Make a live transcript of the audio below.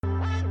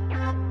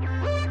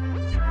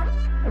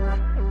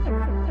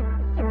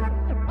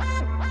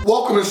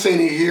Welcome to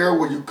Cine Here,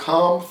 where you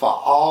come for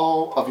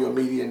all of your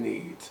media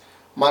needs.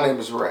 My name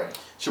is Ray.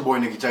 It's your boy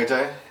Nikki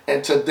Tay.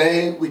 And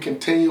today we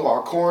continue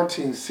our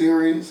quarantine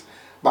series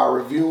by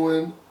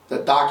reviewing the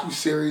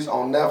docu-series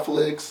on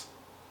Netflix,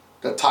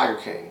 The Tiger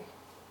King.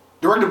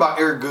 Directed by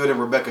Eric Goode and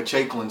Rebecca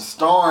Chaiklin,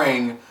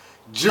 starring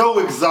Joe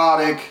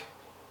Exotic,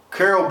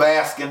 Carole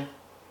Baskin,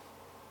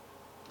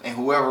 and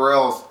whoever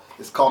else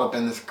is caught up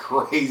in this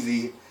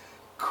crazy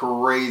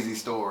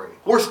story.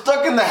 We're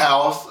stuck in the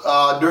house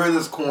during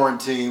this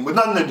quarantine with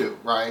nothing to do,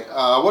 right?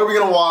 What are we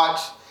gonna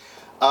watch?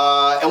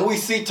 And we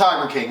see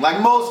Tiger King.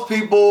 Like most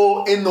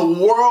people in the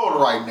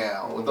world right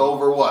now, with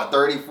over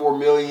 34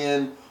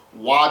 million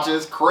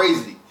watches,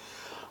 crazy.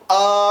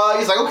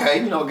 He's like,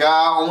 okay,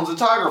 guy owns a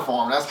tiger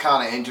farm. That's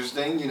kind of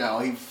interesting.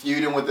 He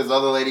feuding with this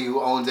other lady who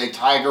owns a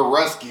tiger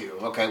rescue.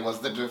 Okay, what's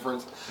the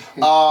difference?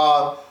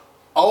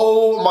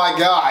 Oh my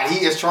God,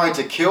 he is trying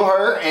to kill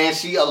her, and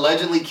she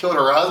allegedly killed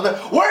her husband.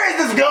 Where is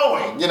this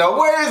going?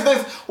 Where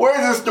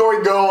is this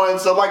story going?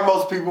 So like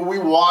most people, we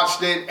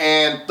watched it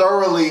and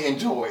thoroughly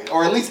enjoyed,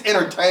 or at least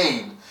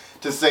entertained,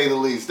 to say the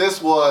least.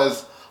 This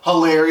was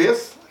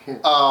hilarious.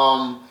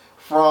 From,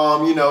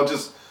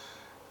 just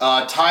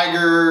a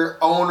tiger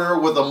owner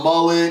with a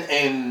mullet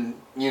and,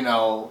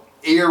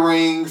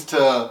 earrings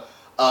to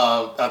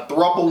a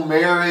throuple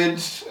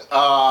marriage.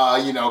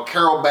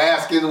 Carole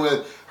Baskin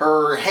with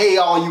her "Hey,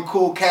 all you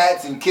cool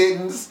cats and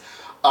kittens,"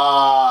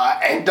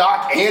 and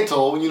Doc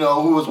Antle,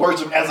 who was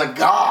worshipped as a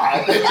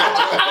god.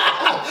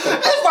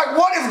 It's like,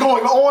 what is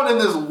going on in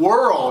this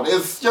world?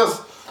 It's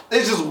just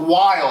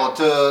wild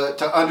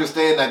to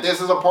understand that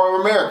this is a part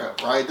of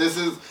America, right? This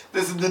is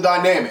the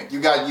dynamic.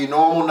 You got your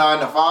normal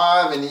 9 to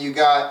 5, and then you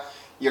got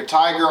your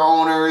tiger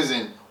owners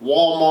and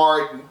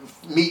Walmart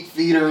meat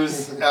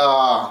feeders.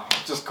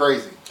 Just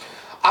crazy.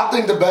 I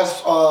think the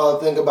best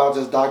thing about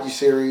this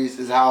docuseries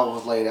is how it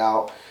was laid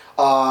out.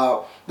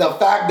 The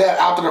fact that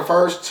after the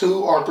first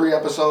 2 or 3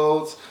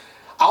 episodes,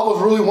 I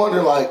was really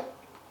wondering, like,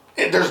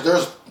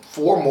 there's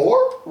 4 more?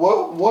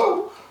 What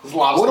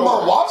am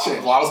I watching?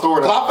 There's a lot of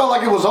story. I felt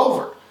like it was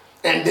over.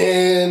 And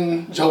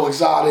then Joe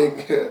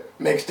Exotic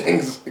makes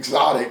things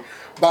exotic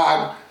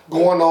by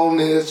going on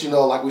this,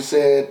 like we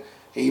said,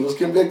 he was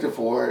convicted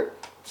for it.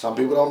 Some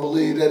people don't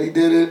believe that he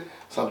did it.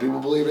 Some people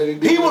believe that he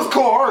did. He was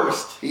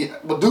coerced.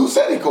 But dude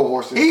said he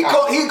coerced him. He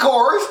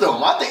coerced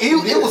him. I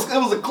think it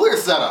was a clear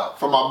setup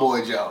for my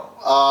boy Joe.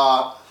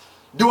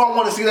 Do I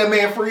want to see that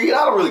man freed?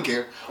 I don't really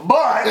care, but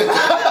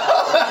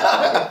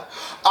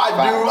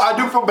I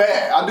do feel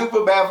bad. I do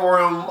feel bad for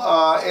him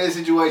in a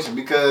situation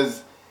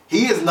because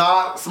he is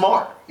not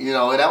smart. And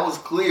that was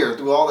clear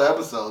through all the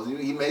episodes.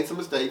 He made some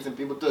mistakes and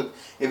people took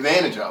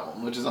advantage of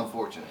him, which is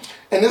unfortunate.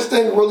 And this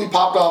thing really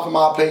popped off, in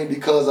my opinion,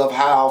 because of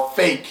how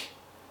fake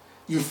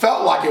you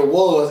felt like it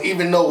was,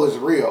 even though it was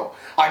real.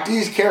 Like,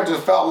 these characters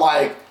felt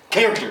like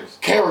characters.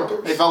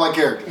 They felt like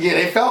characters. Yeah,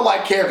 they felt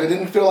like characters. They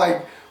didn't feel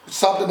like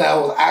something that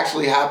was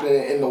actually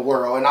happening in the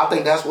world. And I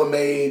think that's what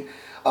made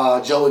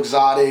Joe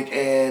Exotic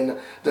and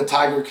The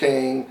Tiger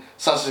King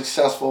such a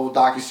successful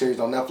docuseries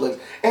on Netflix.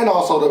 And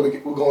also that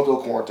we're going through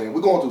a quarantine.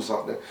 We're going through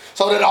something.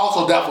 So that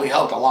also definitely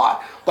helped a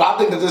lot. But I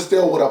think that this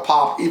still would have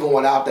popped even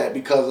without that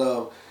because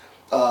of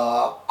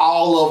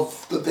all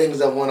of the things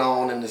that went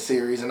on in the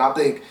series. And I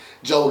think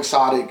Joe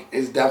Exotic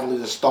is definitely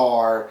the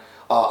star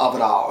of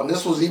it all. And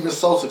this was even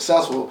so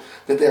successful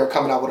that they're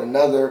coming out with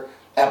another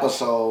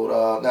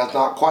episode that's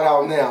not quite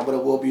out now, but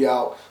it will be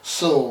out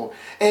soon.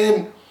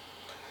 And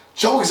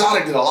Joe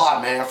Exotic did a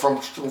lot, man,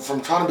 from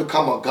trying to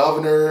become a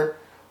governor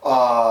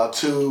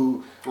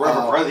to he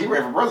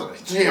ran for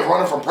president. Yeah,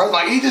 running for president.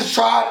 Like, he just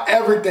tried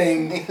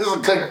everything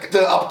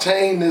to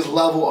obtain this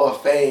level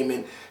of fame.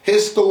 And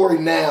his story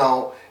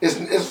now,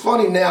 it's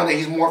funny now that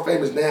he's more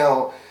famous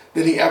now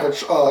than he ever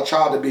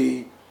tried to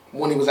be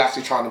when he was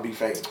actually trying to be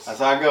famous. That's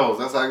how it goes.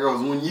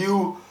 When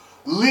you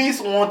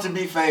least want to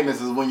be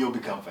famous is when you'll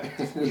become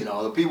famous.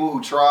 The people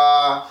who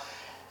try,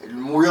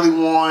 really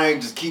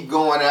want, just keep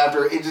going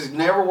after it, just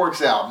never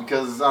works out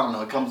because, I don't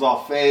know, it comes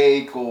off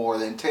fake or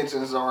the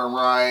intentions aren't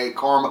right,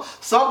 karma,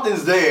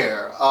 something's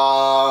there.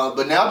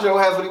 But now Joe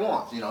has what he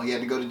wants. He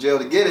had to go to jail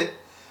to get it.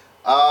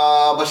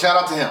 But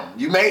shout out to him.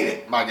 You made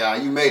it, my guy.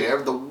 You made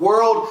it. The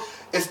world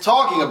is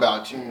talking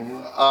about you.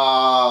 Mm-hmm.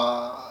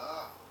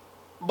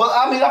 But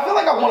I feel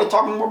like I want to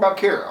talk more about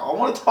Kara. I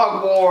want to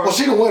talk more. Well,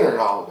 she's the winner in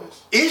all of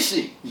this. Is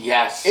she?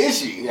 Yes. Is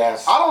she?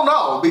 Yes. I don't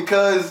know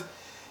because,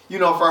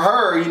 for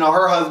her,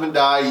 her husband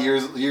died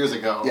years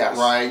ago. Yes.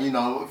 Right.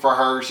 For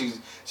her, she's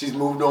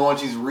moved on.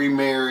 She's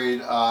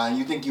remarried. And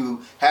you think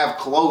you have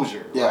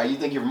closure. Yeah. Right. You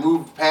think you've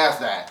moved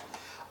past that.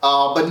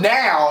 But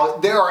now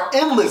there are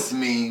endless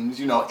memes.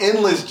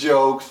 Endless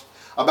jokes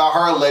about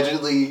her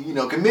allegedly,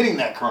 committing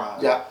that crime.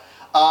 Yeah.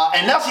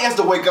 And now she has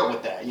to wake up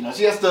with that.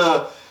 She has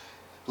to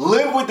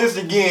live with this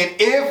again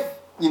if,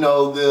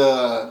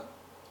 the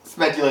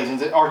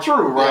speculations are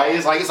true, right? Yeah.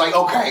 It's like,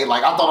 okay,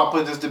 like I thought I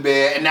put this to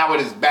bed and now it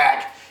is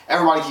back.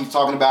 Everybody keeps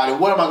talking about it.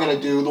 What am I going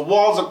to do? The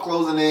walls are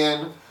closing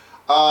in.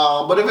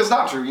 But if it's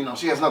not true,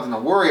 she has nothing to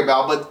worry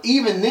about. But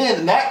even then,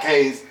 in that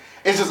case,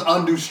 it's just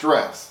undue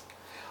stress.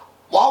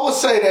 Well, I would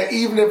say that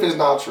even if it's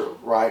not true,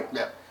 right?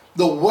 Yeah.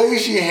 The way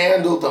she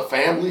handled the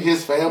family,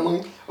 his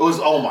family, It was,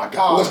 oh my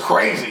God. It was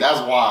crazy. That's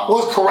wild. It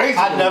was crazy.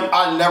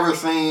 I've never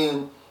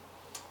seen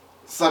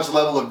such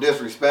level of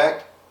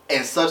disrespect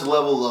and such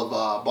level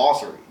of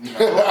bossery. You know?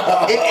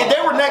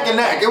 They were neck and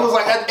neck. It was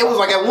like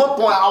at one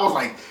point I was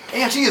like,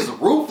 damn, she is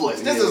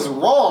ruthless. This is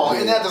wrong.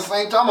 And at the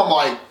same time, I'm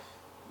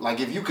like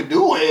if you could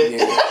do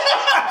it,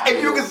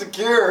 if you could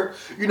secure,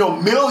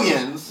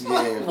 millions,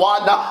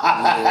 why not?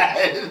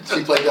 Yeah.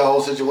 She played that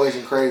whole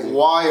situation crazy.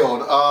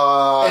 Wild.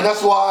 And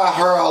that's why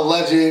her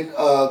alleged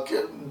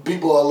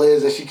people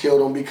allege that she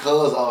killed him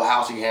because of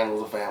how she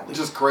handles the family.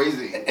 Just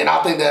crazy. And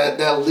I think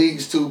that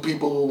leads to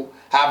people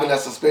having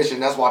that suspicion.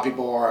 That's why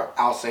people are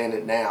out saying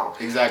it now.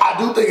 Exactly. I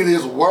do think it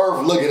is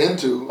worth looking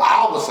into.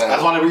 I would say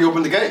that's why they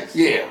reopened the case.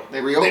 Yeah, they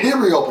did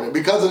reopen it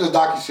because of this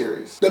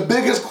docuseries. The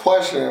biggest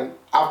question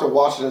after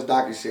watching this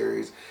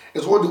docuseries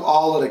is where do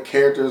all of the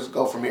characters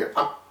go from here?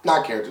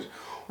 Not characters.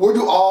 Where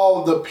do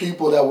all the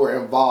people that were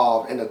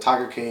involved in the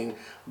Tiger King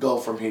go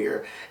from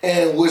here?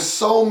 And with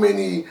so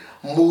many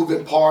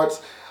moving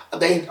parts,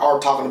 they are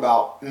talking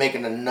about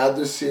making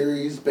another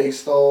series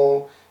based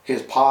on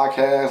his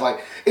podcast.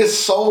 Like, it's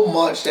so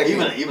much that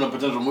even a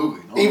potential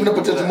movie. Even a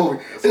potential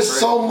movie. It's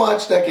so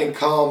much that can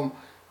come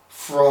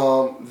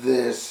from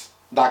this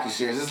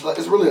docuseries.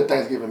 It's really a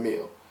Thanksgiving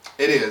meal.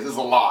 It is. It's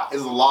a lot.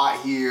 It's a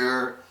lot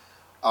here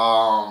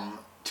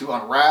to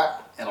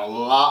unwrap and a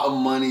lot of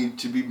money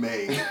to be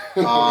made.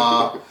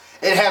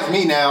 It has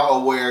me now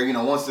aware,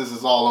 once this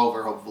is all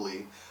over,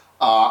 hopefully,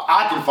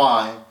 I can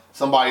find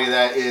somebody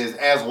that is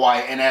as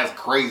white and as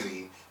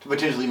crazy to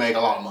potentially make a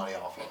lot of money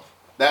off of.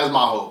 That is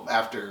my hope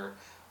after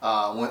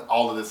when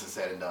all of this is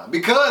said and done.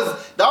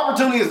 Because the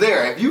opportunity is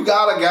there. If you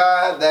got a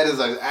guy that is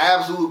an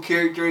absolute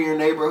character in your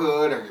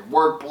neighborhood or your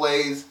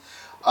workplace,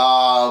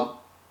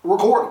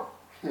 record him.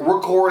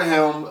 Record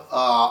him,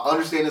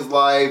 understand his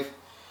life,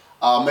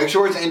 make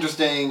sure it's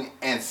interesting,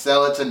 and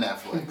sell it to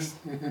Netflix.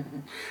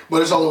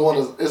 But it's only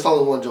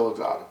one Joe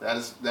Exotic. That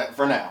is that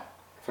for now.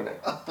 For now.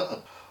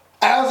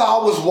 As I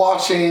was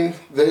watching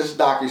this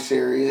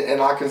docuseries,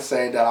 and I can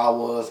say that I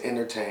was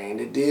entertained,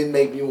 it did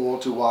make me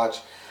want to watch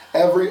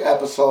every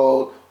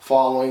episode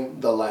following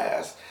the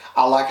last.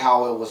 I like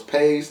how it was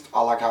paced,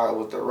 I like how it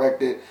was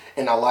directed,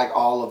 and I like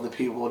all of the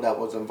people that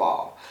was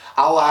involved.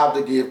 I will have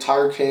to give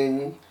Tiger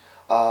King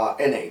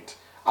an 8.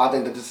 I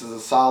think that this is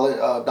a solid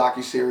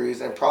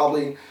docuseries and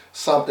probably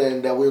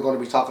something that we're going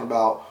to be talking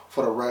about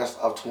for the rest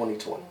of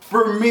 2020.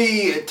 For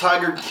me,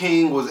 Tiger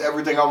King was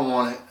everything I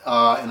wanted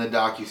in a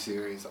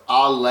docuseries.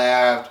 I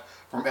laughed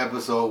from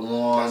episode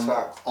 1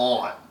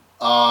 on.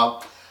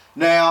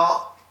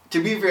 Now,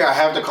 to be fair, I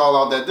have to call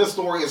out that this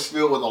story is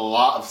filled with a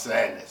lot of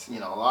sadness. A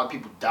lot of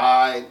people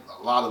died,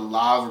 a lot of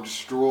lives were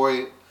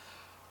destroyed,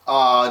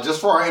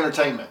 just for our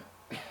entertainment.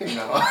 And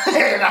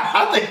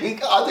I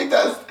think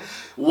that's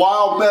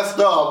wild, messed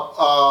up,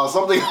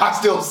 something I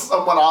still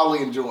somewhat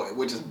oddly enjoy,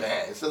 which is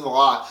bad. It says a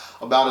lot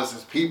about us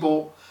as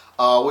people,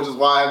 which is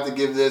why I have to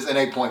give this an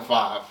 8.5.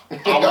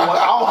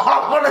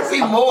 I want to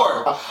see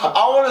more.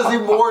 I want to see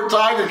more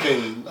Tiger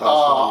King.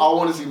 I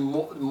want to see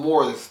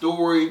more of the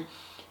story,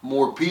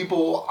 more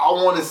people. I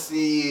want to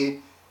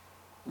see,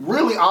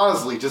 really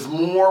honestly, just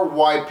more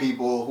white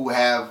people who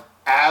have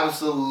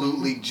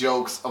absolutely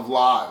jokes of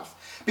lives.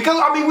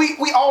 Because,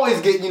 we always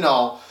get,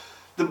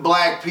 the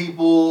black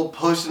people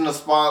pushed in the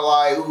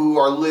spotlight who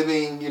are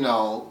living,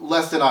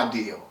 less than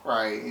ideal,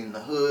 right? In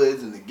the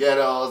hoods, in the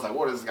ghettos. Like,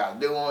 what is this guy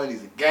doing?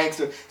 He's a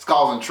gangster. He's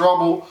causing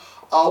trouble.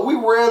 We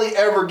rarely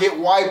ever get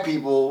white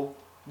people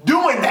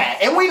doing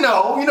that. And we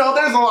know,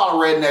 there's a lot of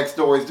redneck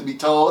stories to be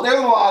told. There's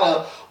a lot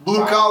of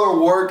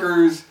blue-collar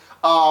workers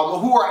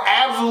who are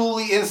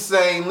absolutely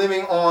insane,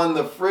 living on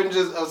the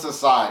fringes of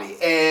society.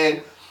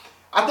 And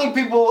I think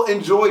people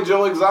enjoy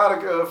Joe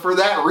Exotic for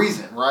that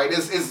reason, right?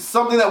 It's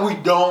something that we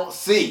don't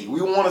see.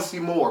 We want to see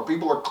more.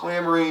 People are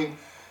clamoring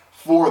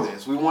for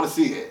this. We want to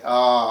see it.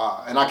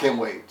 And I can't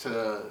wait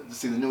to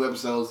see the new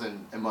episodes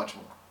and much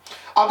more.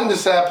 I think the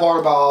sad part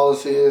about all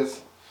this is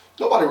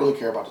nobody really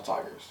cares about the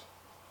Tigers.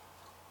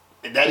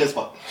 That is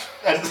fun.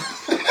 It's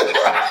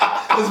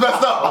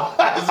messed up.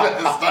 It's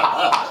messed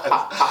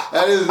up.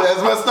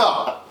 That's messed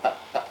up.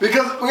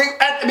 Because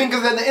at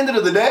the end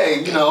of the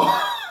day,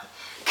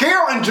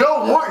 Carol and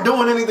Joe weren't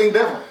doing anything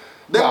different.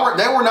 They were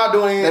not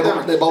doing anything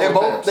different.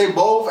 They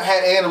both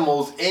had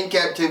animals in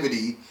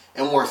captivity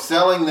and were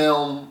selling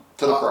them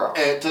to the crowd.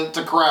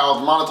 To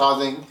crowds,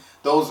 monetizing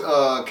those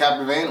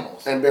captive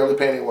animals. And barely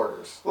paying any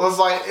workers. Well,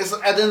 it's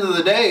at the end of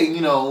the day,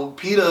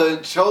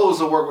 PETA chose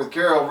to work with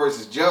Carol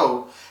versus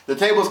Joe. The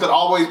tables could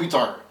always be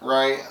turned,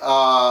 right?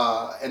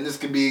 And this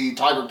could be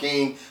Tiger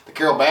King, the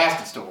Carol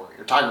Baskin story,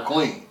 or Tiger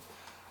Queen.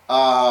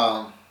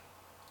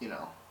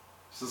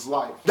 This is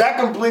life. That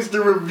completes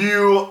the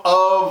review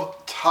of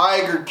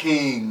Tiger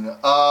King.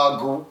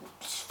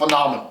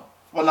 Phenomenal.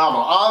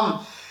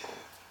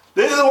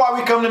 This is why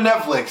we come to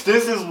Netflix.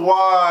 This is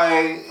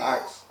why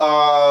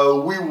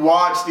we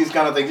watch these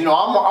kind of things.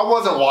 I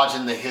wasn't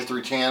watching the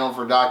History Channel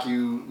for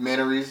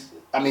documentaries.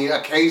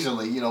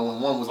 Occasionally,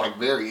 when one was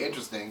very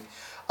interesting.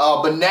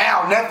 But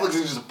now Netflix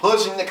is just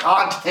pushing the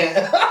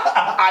content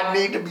I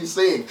need to be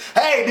seeing.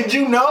 Hey, did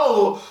you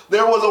know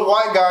there was a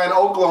white guy in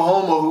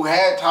Oklahoma who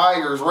had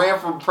tigers, ran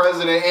for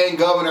president and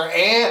governor,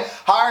 and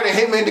hired a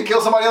hitman to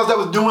kill somebody else that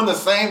was doing the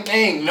same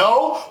thing?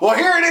 No? Well,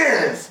 here it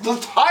is. The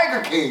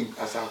Tiger King.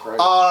 That sounds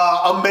crazy.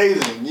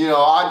 Amazing. You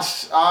know,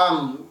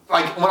 I'm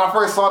like, when I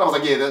first saw it, I was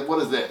like, yeah,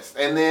 what is this?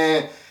 And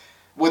then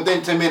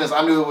within 10 minutes,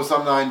 I knew it was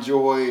something I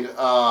enjoyed.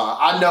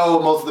 I know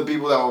most of the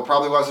people that will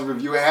probably watch the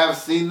review have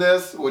seen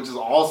this, which is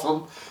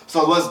awesome.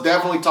 So let's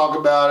definitely talk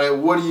about it.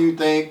 What do you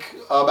think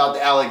about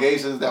the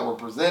allegations that were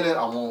presented?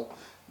 I won't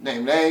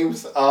name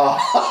names.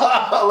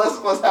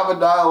 Let's have a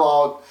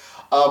dialogue.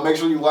 Make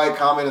sure you like,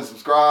 comment, and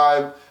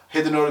subscribe.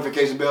 Hit the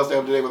notification bell, stay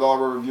up to date with all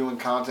of our reviewing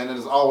content. And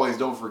as always,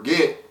 don't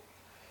forget,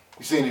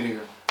 you've seen it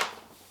here.